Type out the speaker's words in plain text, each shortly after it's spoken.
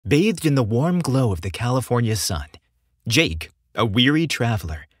Bathed in the warm glow of the California sun, Jake, a weary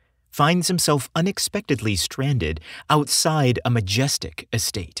traveler, finds himself unexpectedly stranded outside a majestic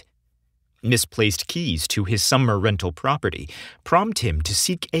estate. Misplaced keys to his summer rental property prompt him to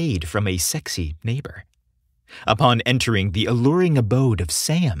seek aid from a sexy neighbor. Upon entering the alluring abode of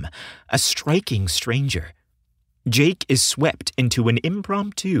Sam, a striking stranger, Jake is swept into an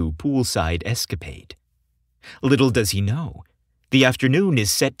impromptu poolside escapade. Little does he know, the afternoon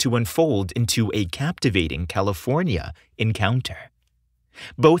is set to unfold into a captivating California encounter.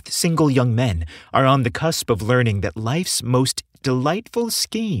 Both single young men are on the cusp of learning that life's most delightful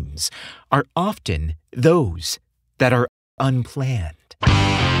schemes are often those that are unplanned.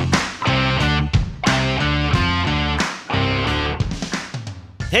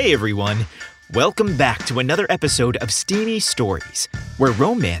 Hey everyone, welcome back to another episode of Steamy Stories, where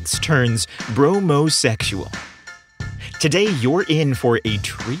romance turns bromosexual. Today you're in for a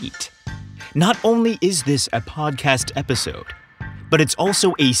treat. Not only is this a podcast episode, but it's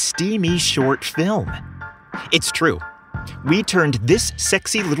also a steamy short film. It's true. We turned this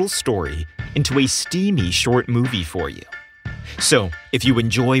sexy little story into a steamy short movie for you. So, if you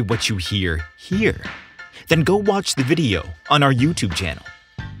enjoy what you hear here, then go watch the video on our YouTube channel.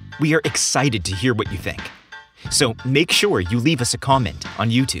 We are excited to hear what you think. So make sure you leave us a comment on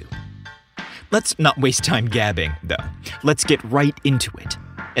YouTube. Let's not waste time gabbing, though. Let's get right into it,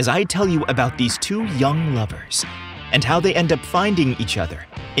 as I tell you about these two young lovers and how they end up finding each other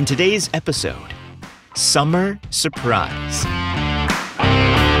in today's episode, Summer Surprise.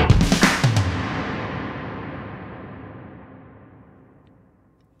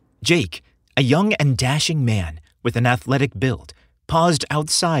 Jake, a young and dashing man with an athletic build, paused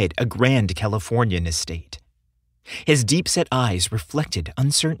outside a grand Californian estate. His deep-set eyes reflected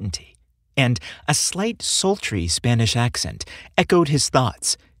uncertainty, and a slight sultry Spanish accent echoed his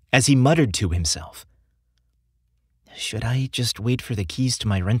thoughts as he muttered to himself. Should I just wait for the keys to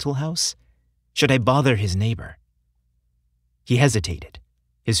my rental house? Should I bother his neighbor? He hesitated,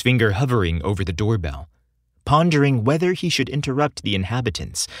 his finger hovering over the doorbell, pondering whether he should interrupt the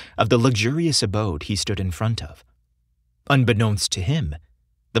inhabitants of the luxurious abode he stood in front of. Unbeknownst to him,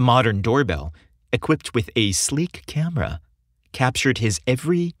 the modern doorbell, equipped with a sleek camera, captured his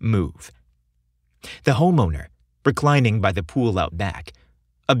every move. The homeowner, reclining by the pool out back,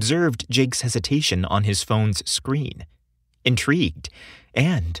 observed Jake's hesitation on his phone's screen, intrigued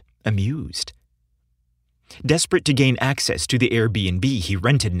and amused. Desperate to gain access to the Airbnb he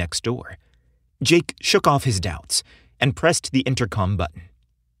rented next door, Jake shook off his doubts and pressed the intercom button.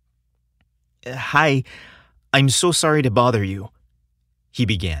 Hi, I'm so sorry to bother you, he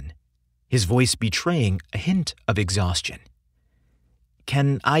began, his voice betraying a hint of exhaustion.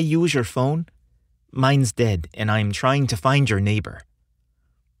 Can I use your phone? Mine's dead, and I'm trying to find your neighbor.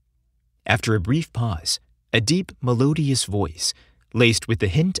 After a brief pause, a deep, melodious voice, laced with a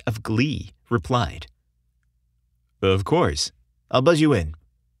hint of glee, replied. Of course. I'll buzz you in.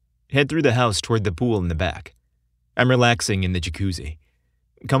 Head through the house toward the pool in the back. I'm relaxing in the jacuzzi.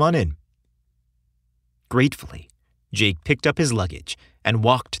 Come on in. Gratefully, Jake picked up his luggage and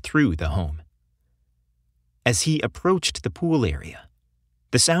walked through the home. As he approached the pool area,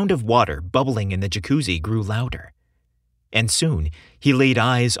 the sound of water bubbling in the jacuzzi grew louder, and soon he laid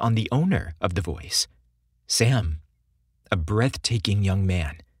eyes on the owner of the voice, Sam, a breathtaking young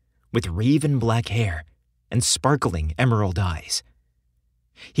man with raven black hair and sparkling emerald eyes.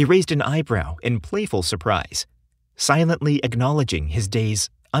 He raised an eyebrow in playful surprise, silently acknowledging his day's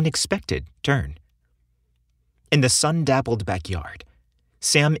unexpected turn. In the sun-dappled backyard,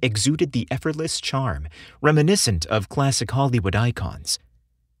 Sam exuded the effortless charm reminiscent of classic Hollywood icons.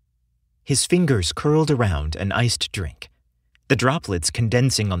 His fingers curled around an iced drink, the droplets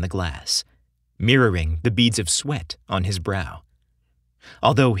condensing on the glass, mirroring the beads of sweat on his brow.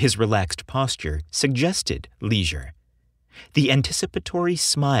 Although his relaxed posture suggested leisure, the anticipatory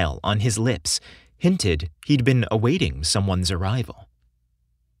smile on his lips hinted he'd been awaiting someone's arrival.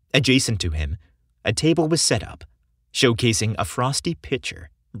 Adjacent to him, a table was set up, showcasing a frosty pitcher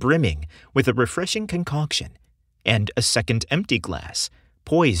brimming with a refreshing concoction and a second empty glass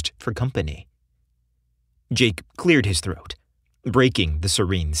poised for company. Jake cleared his throat, breaking the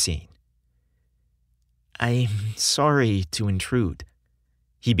serene scene. I'm sorry to intrude,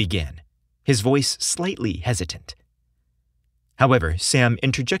 he began, his voice slightly hesitant. However, Sam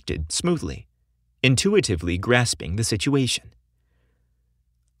interjected smoothly, intuitively grasping the situation.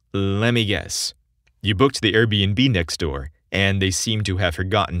 Let me guess. You booked the Airbnb next door, and they seem to have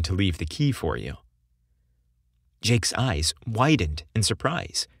forgotten to leave the key for you. Jake's eyes widened in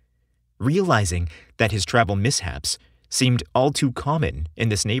surprise, realizing that his travel mishaps seemed all too common in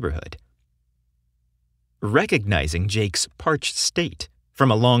this neighborhood. Recognizing Jake's parched state from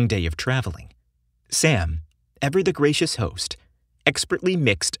a long day of traveling, Sam, ever the gracious host, expertly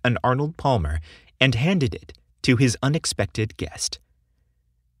mixed an Arnold Palmer and handed it to his unexpected guest.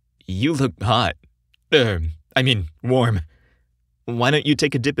 "You look hot. Warm. Why don't you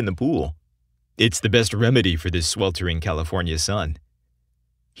take a dip in the pool? It's the best remedy for this sweltering California sun,"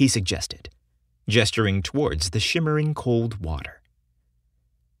 he suggested, gesturing towards the shimmering cold water.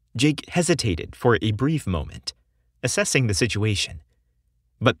 Jake hesitated for a brief moment, assessing the situation,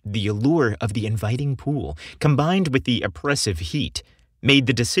 but the allure of the inviting pool, combined with the oppressive heat, made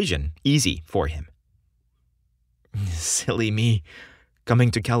the decision easy for him. "Silly me,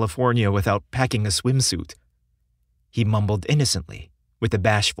 coming to California without packing a swimsuit," he mumbled innocently with a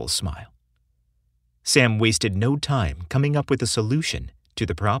bashful smile. Sam wasted no time coming up with a solution to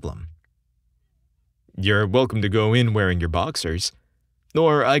the problem. "You're welcome to go in wearing your boxers,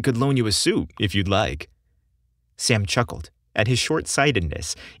 or I could loan you a suit if you'd like." Sam chuckled at his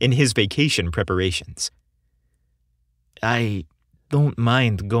short-sightedness in his vacation preparations. "I don't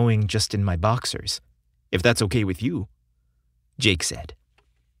mind going just in my boxers, if that's okay with you," Jake said.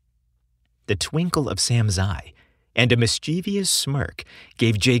 The twinkle of Sam's eye and a mischievous smirk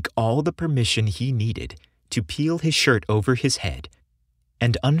gave Jake all the permission he needed to peel his shirt over his head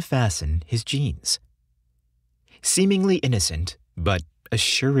and unfasten his jeans. Seemingly innocent, but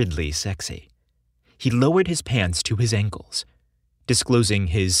assuredly sexy, he lowered his pants to his ankles, disclosing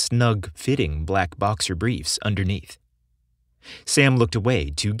his snug-fitting black boxer briefs underneath. Sam looked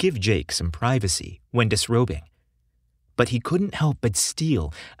away to give Jake some privacy when disrobing, but he couldn't help but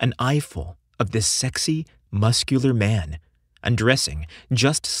steal an eyeful of this sexy, muscular man, undressing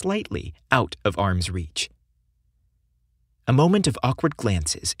just slightly out of arm's reach. A moment of awkward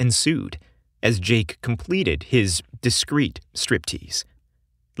glances ensued as Jake completed his discreet striptease,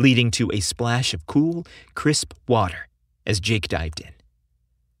 leading to a splash of cool, crisp water as Jake dived in.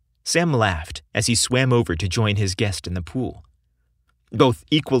 Sam laughed as he swam over to join his guest in the pool, both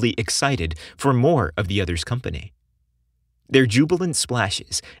equally excited for more of the other's company. Their jubilant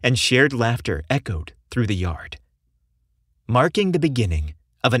splashes and shared laughter echoed through the yard, marking the beginning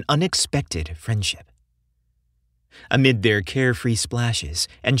of an unexpected friendship. Amid their carefree splashes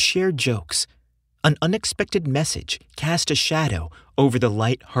and shared jokes, an unexpected message cast a shadow over the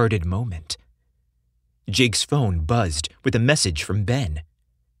light-hearted moment. Jake's phone buzzed with a message from Ben,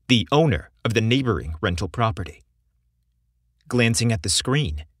 the owner of the neighboring rental property. Glancing at the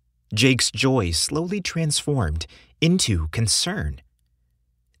screen, Jake's joy slowly transformed into concern.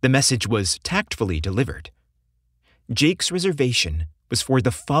 The message was tactfully delivered. Jake's reservation was for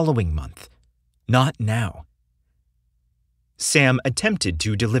the following month, not now. Sam attempted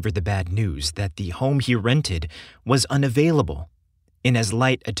to deliver the bad news that the home he rented was unavailable in as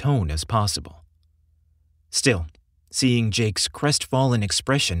light a tone as possible. Still, seeing Jake's crestfallen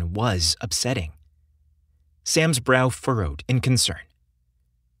expression was upsetting. Sam's brow furrowed in concern.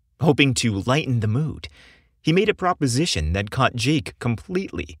 Hoping to lighten the mood, he made a proposition that caught Jake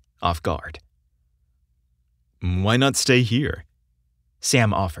completely off guard. "Why not stay here?"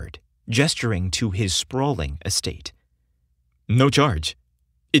 Sam offered, gesturing to his sprawling estate. "No charge.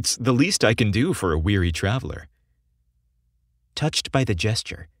 It's the least I can do for a weary traveler." Touched by the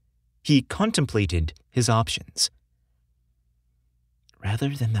gesture, he contemplated his options.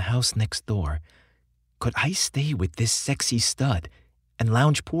 "Rather than the house next door, could I stay with this sexy stud and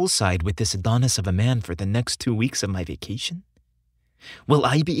lounge poolside with this Adonis of a man for the next 2 weeks of my vacation? Will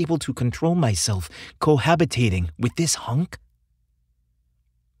I be able to control myself cohabitating with this hunk?"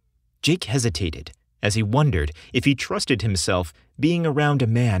 Jake hesitated as he wondered if he trusted himself being around a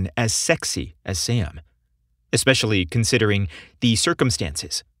man as sexy as Sam, especially considering the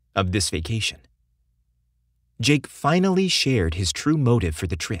circumstances of this vacation. Jake finally shared his true motive for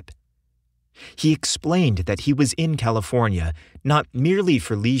the trip. He explained that he was in California not merely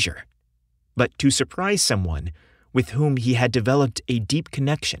for leisure, but to surprise someone with whom he had developed a deep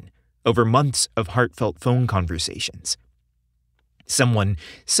connection over months of heartfelt phone conversations. Someone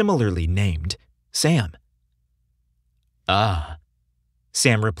similarly named Sam. "Ah,"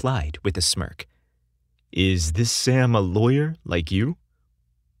 Sam replied with a smirk. "Is this Sam a lawyer like you?"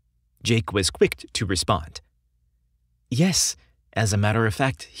 Jake was quick to respond. "Yes, as a matter of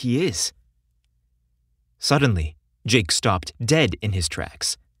fact, he is." Suddenly, Jake stopped dead in his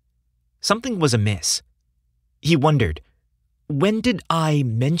tracks. Something was amiss. He wondered, when did I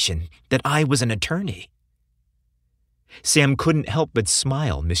mention that I was an attorney? Sam couldn't help but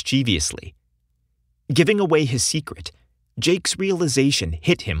smile mischievously. Giving away his secret, Jake's realization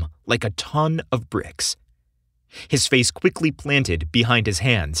hit him like a ton of bricks. his face quickly planted behind his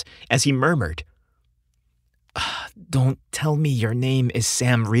hands as he murmured, "Don't tell me your name is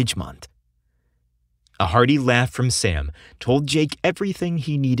Sam Ridgemont." A hearty laugh from Sam told Jake everything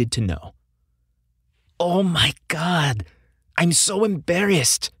he needed to know. "Oh my God, I'm so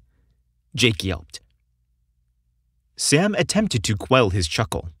embarrassed," Jake yelped. Sam attempted to quell his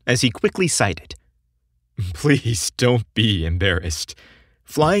chuckle as he quickly cited, "Please don't be embarrassed.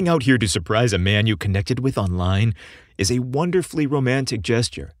 Flying out here to surprise a man you connected with online is a wonderfully romantic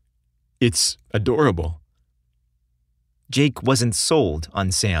gesture. It's adorable." Jake wasn't sold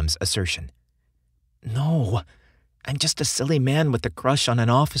on Sam's assertion. "No, I'm just a silly man with a crush on an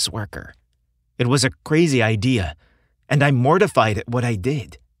office worker. It was a crazy idea, and I'm mortified at what I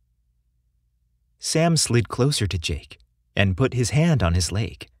did." Sam slid closer to Jake and put his hand on his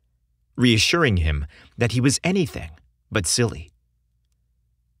leg, reassuring him that he was anything but silly.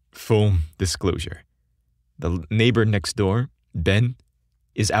 "Full disclosure. The neighbor next door, Ben,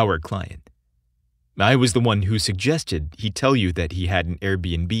 is our client. I was the one who suggested he tell you that he had an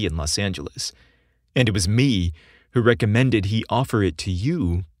Airbnb in Los Angeles, and it was me who recommended he offer it to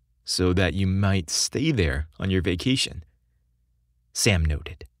you so that you might stay there on your vacation," Sam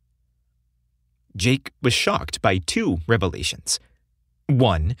noted. Jake was shocked by two revelations.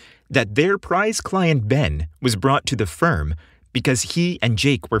 One, that their prize client Ben was brought to the firm because he and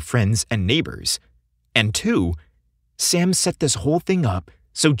Jake were friends and neighbors. And two, Sam set this whole thing up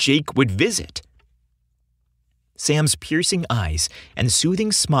so Jake would visit. Sam's piercing eyes and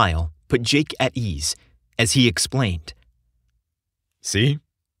soothing smile put Jake at ease as he explained. "See?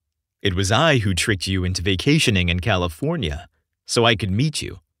 It was I who tricked you into vacationing in California so I could meet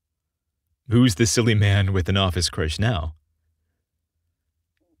you. Who's the silly man with an office crush now?"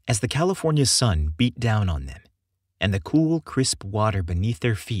 As the California sun beat down on them, and the cool, crisp water beneath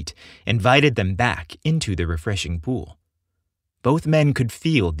their feet invited them back into the refreshing pool, both men could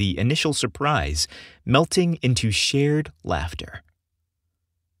feel the initial surprise melting into shared laughter.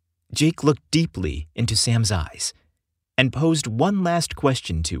 Jake looked deeply into Sam's eyes and posed one last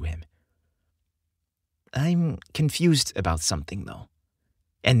question to him. "I'm confused about something, though,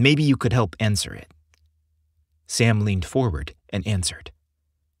 and maybe you could help answer it." Sam leaned forward and answered.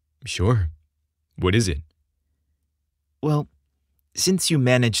 "Sure. What is it?" "Well, since you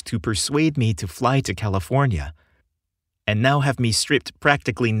managed to persuade me to fly to California, and now have me stripped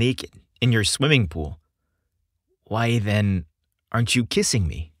practically naked in your swimming pool, why then aren't you kissing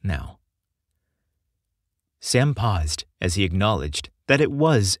me now?" Sam paused as he acknowledged that it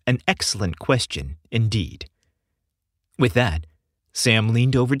was an excellent question indeed. With that, Sam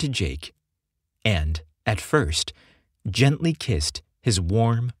leaned over to Jake and, at first, gently kissed his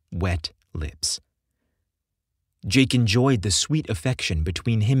warm, wet lips. Jake enjoyed the sweet affection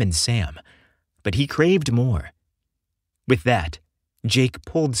between him and Sam, but he craved more. With that, Jake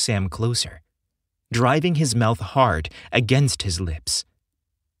pulled Sam closer, driving his mouth hard against his lips.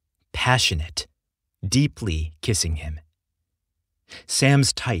 Passionate, deeply kissing him.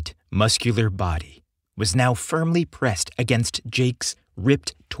 Sam's tight, muscular body was now firmly pressed against Jake's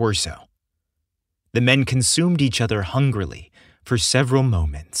ripped torso. The men consumed each other hungrily for several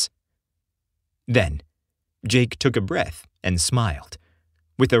moments. Then, Jake took a breath and smiled,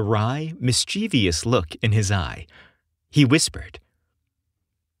 with a wry, mischievous look in his eye. He whispered,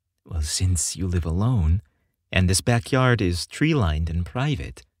 "Well, since you live alone, and this backyard is tree-lined and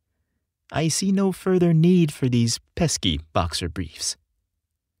private, I see no further need for these pesky boxer briefs."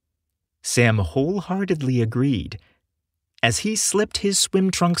 Sam wholeheartedly agreed, as he slipped his swim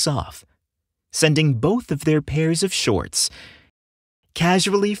trunks off, sending both of their pairs of shorts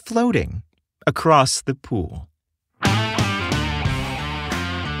casually floating across the pool.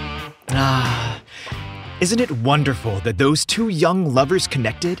 Isn't it wonderful that those two young lovers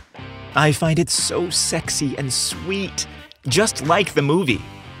connected? I find it so sexy and sweet, just like the movie.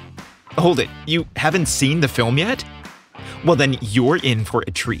 Hold it, you haven't seen the film yet? Well, then you're in for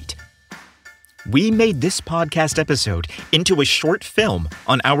a treat. We made this podcast episode into a short film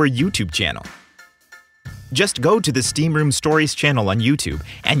on our YouTube channel. Just go to the Steam Room Stories channel on YouTube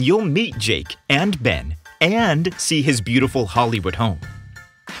and you'll meet Jake and Ben and see his beautiful Hollywood home.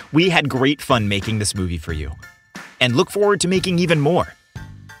 We had great fun making this movie for you and look forward to making even more.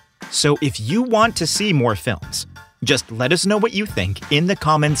 So if you want to see more films, just let us know what you think in the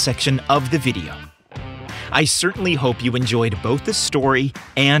comments section of the video. I certainly hope you enjoyed both the story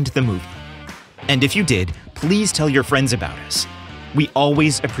and the movie. And if you did, please tell your friends about us. We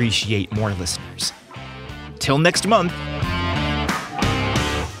always appreciate more listeners. Till next month.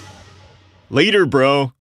 Later, bro.